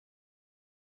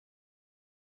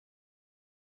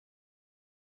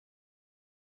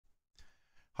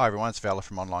Hi everyone, it's Valor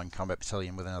from Online Combat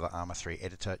Battalion with another Arma 3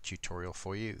 editor tutorial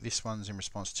for you. This one's in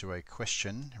response to a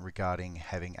question regarding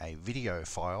having a video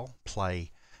file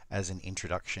play as an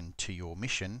introduction to your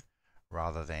mission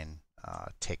rather than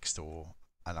text or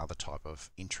another type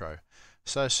of intro.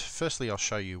 So firstly I'll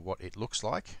show you what it looks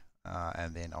like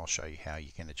and then I'll show you how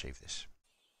you can achieve this.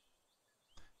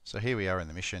 So here we are in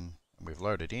the mission, we've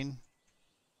loaded in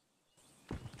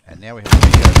and now we have a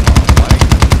video file play.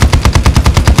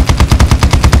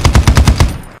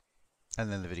 And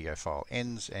then the video file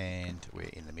ends and we're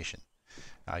in the mission.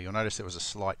 You'll notice there was a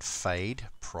slight fade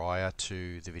prior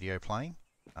to the video playing,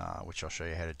 which I'll show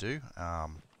you how to do.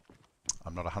 I'm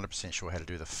not 100% sure how to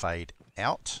do the fade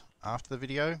out after the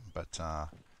video, but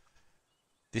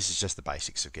this is just the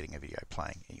basics of getting a video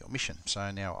playing in your mission. So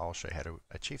now I'll show you how to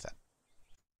achieve that.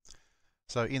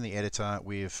 So in the editor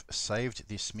we've saved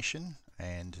this mission,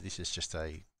 and this is just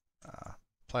a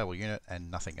playable unit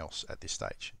and nothing else at this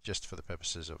stage, just for the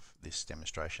purposes of this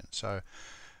demonstration. So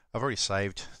I've already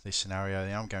saved this scenario.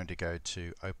 Now I'm going to go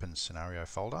to Open Scenario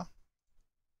folder,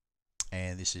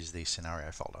 and this is the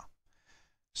scenario folder.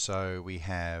 So we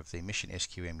have the mission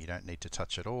SQM, you don't need to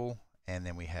touch at all, and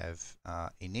then we have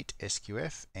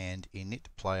init.sqf and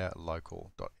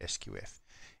initPlayerLocal.sqf.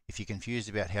 If you're confused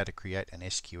about how to create an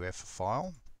SQF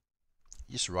file,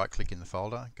 just right click in the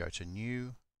folder, go to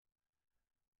New,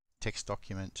 Text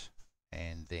document,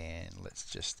 and then let's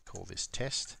just call this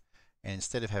test, and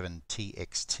instead of having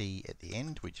txt at the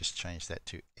end we just change that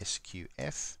to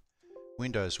sqf.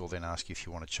 Windows will then ask you if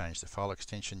you want to change the file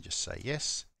extension, just say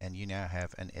yes, and you now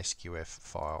have an sqf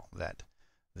file that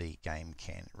the game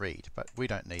can read, but we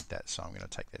don't need that, so I'm going to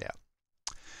take that out.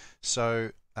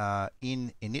 So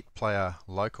in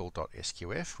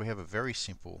initPlayerLocal.sqf we have a very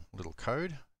simple little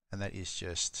code, and that is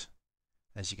just,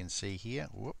 as you can see here,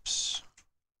 whoops,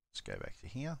 let's go back to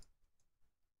here.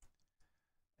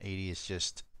 It is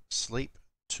just sleep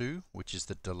 2, which is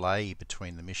the delay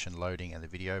between the mission loading and the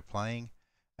video playing,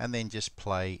 and then just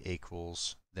play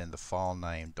equals then the file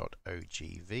name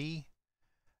 .ogv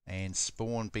and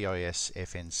spawn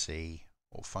bisfnc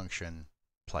or function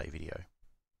play video.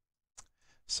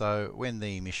 So when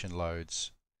the mission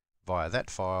loads via that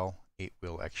file, it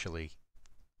will actually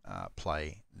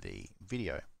play the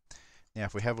video. Now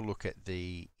if we have a look at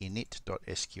the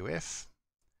init.sqf,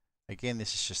 again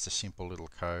this is just a simple little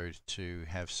code to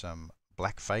have some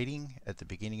black fading at the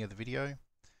beginning of the video.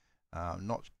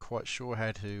 Not quite sure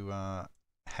how to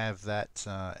have that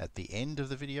at the end of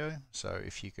the video, so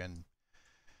if you can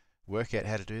work out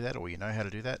how to do that, or you know how to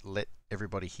do that, let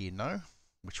everybody here know,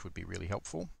 which would be really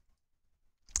helpful.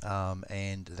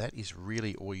 And that is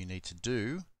really all you need to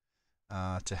do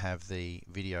to have the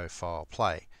video file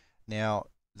play. Now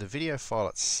the video file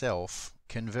itself,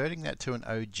 converting that to an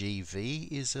OGV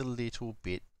is a little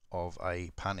bit of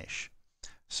a punish.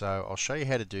 So I'll show you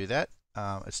how to do that.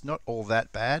 It's not all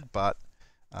that bad, but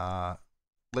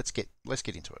let's get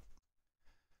into it.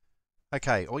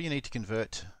 Okay, all you need to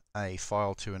convert a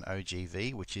file to an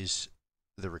OGV, which is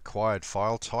the required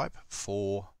file type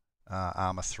for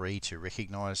Arma 3 to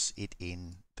recognize it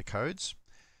in the codes.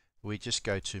 We just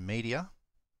go to Media,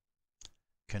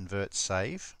 Convert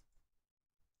Save,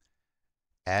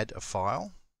 add a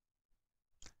file.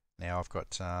 Now I've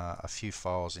got a few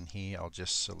files in here. I'll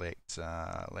just select,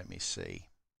 let me see.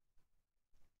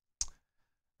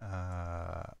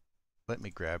 Let me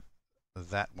grab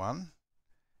that one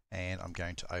and I'm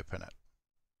going to open it.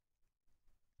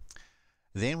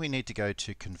 Then we need to go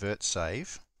to Convert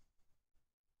Save,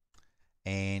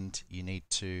 and you need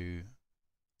to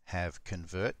have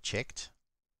Convert checked.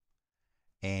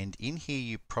 And in here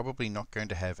you're probably not going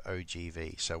to have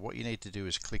OGV, so what you need to do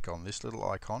is click on this little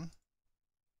icon,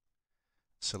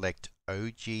 select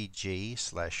OGG/OGM.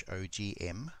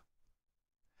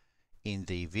 In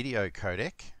the video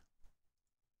codec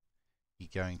you're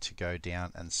going to go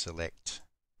down and select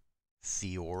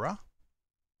Theora.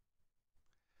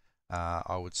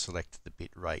 I would select the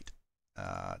bit rate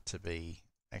to be,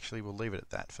 actually we'll leave it at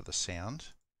that for the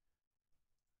sound.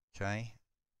 Okay,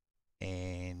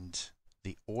 and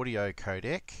the audio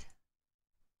codec,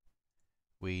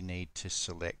 we need to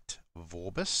select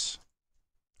Vorbis,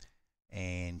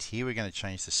 and here we're going to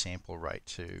change the sample rate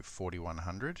to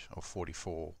 4100 or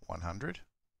 44100,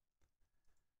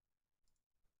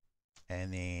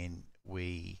 and then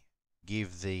we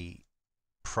give the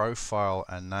profile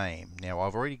a name. Now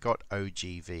I've already got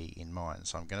OGV in mind,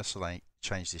 so I'm going to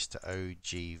change this to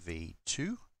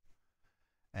OGV2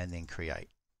 and then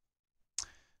create.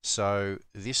 So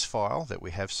this file that we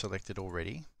have selected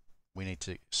already, we need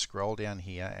to scroll down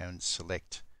here and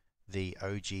select the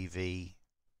OGV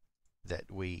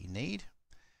that we need.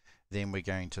 Then we're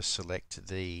going to select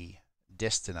the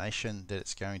destination that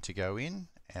it's going to go in,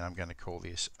 and I'm going to call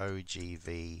this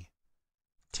ogv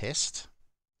test,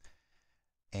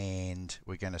 and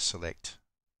we're going to select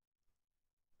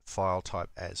file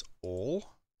type as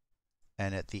all,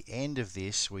 and at the end of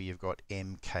this where you've got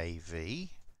mkv,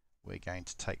 we're going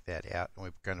to take that out and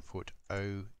we're going to put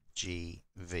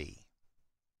ogv,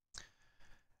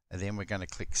 and then we're going to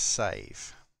click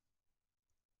save,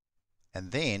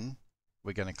 and then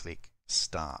we're going to click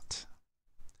start.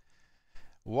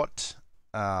 What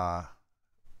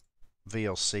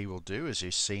VLC will do, as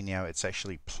you see now, it's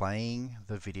actually playing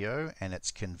the video and it's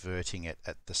converting it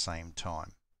at the same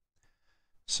time.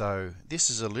 So this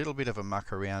is a little bit of a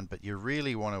muck around, but you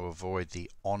really want to avoid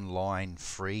the online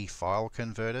free file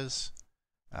converters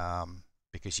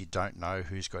because you don't know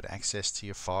who's got access to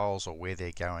your files or where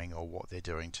they're going or what they're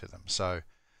doing to them. So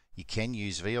you can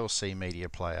use VLC Media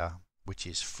Player, which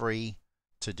is free,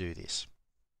 to do this.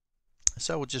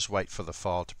 So we'll just wait for the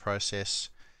file to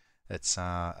process. It's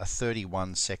a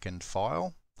 31-second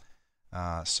file,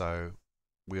 so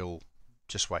we'll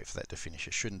just wait for that to finish.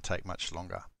 It shouldn't take much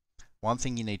longer. One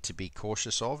thing you need to be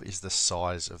cautious of is the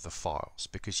size of the files,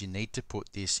 because you need to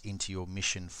put this into your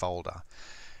mission folder.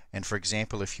 And for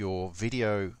example, if your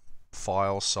video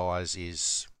file size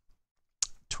is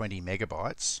 20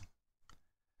 megabytes,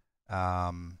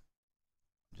 I'm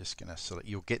just going to select,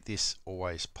 you'll get this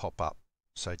always pop up.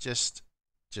 So just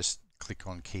click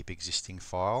on keep existing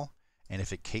file, and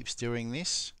if it keeps doing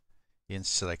this, you can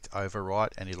select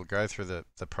overwrite and it'll go through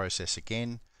the process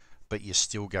again, but you're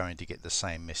still going to get the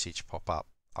same message pop up.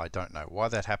 I don't know why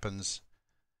that happens,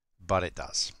 but it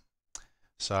does.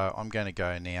 So I'm going to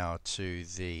go now to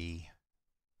the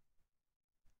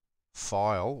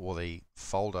file or the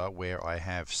folder where I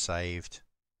have saved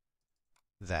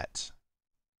that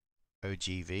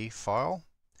ogv file,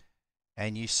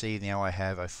 and you see now I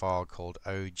have a file called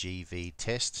ogv.test.ogv,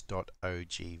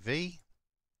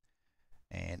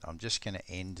 and I'm just going to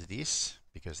end this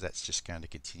because that's just going to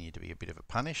continue to be a bit of a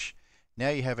punish. Now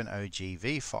you have an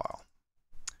ogv file,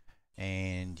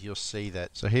 and you'll see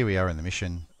that. So here we are in the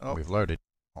mission. We've loaded.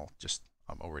 I'm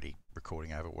already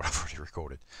recording over what I've already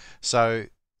recorded. So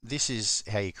this is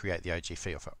how you create the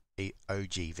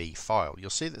ogv file. You'll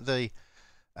see that the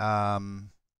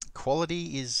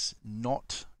quality is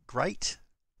not great,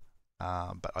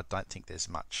 but I don't think there's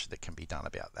much that can be done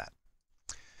about that.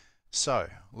 So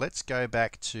let's go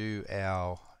back to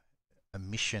our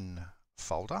mission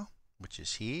folder, which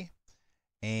is here,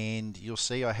 and you'll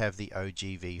see I have the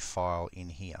ogv file in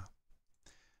here.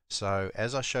 So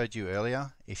as I showed you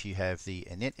earlier, if you have the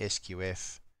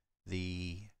init.sqf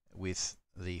with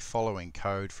the following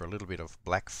code for a little bit of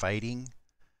black fading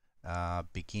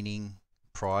beginning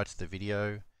prior to the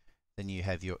video, then you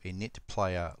have your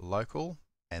initPlayerLocal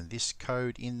and this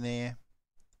code in there,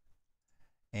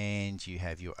 and you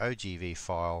have your ogv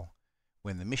file.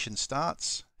 When the mission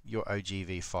starts, your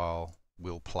ogv file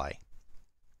will play.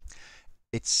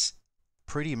 It's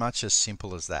pretty much as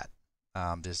simple as that.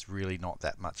 There's really not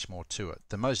that much more to it.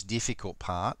 The most difficult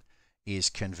part is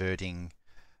converting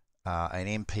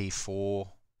an MP4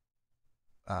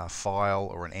 file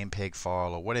or an MPEG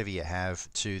file or whatever you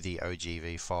have to the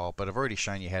ogv file, but I've already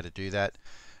shown you how to do that.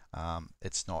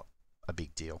 It's not a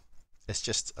big deal. It's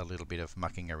just a little bit of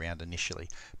mucking around initially.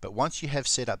 But once you have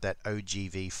set up that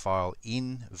ogv file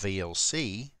in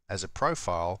VLC as a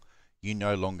profile, you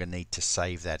no longer need to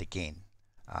save that again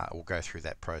or go through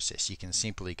that process. You can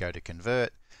simply go to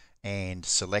convert and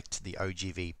select the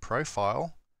ogv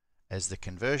profile as the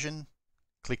conversion,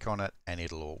 click on it, and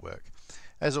it'll all work.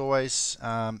 As always,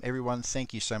 everyone,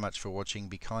 thank you so much for watching.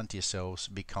 Be kind to yourselves,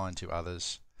 be kind to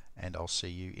others, and I'll see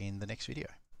you in the next video.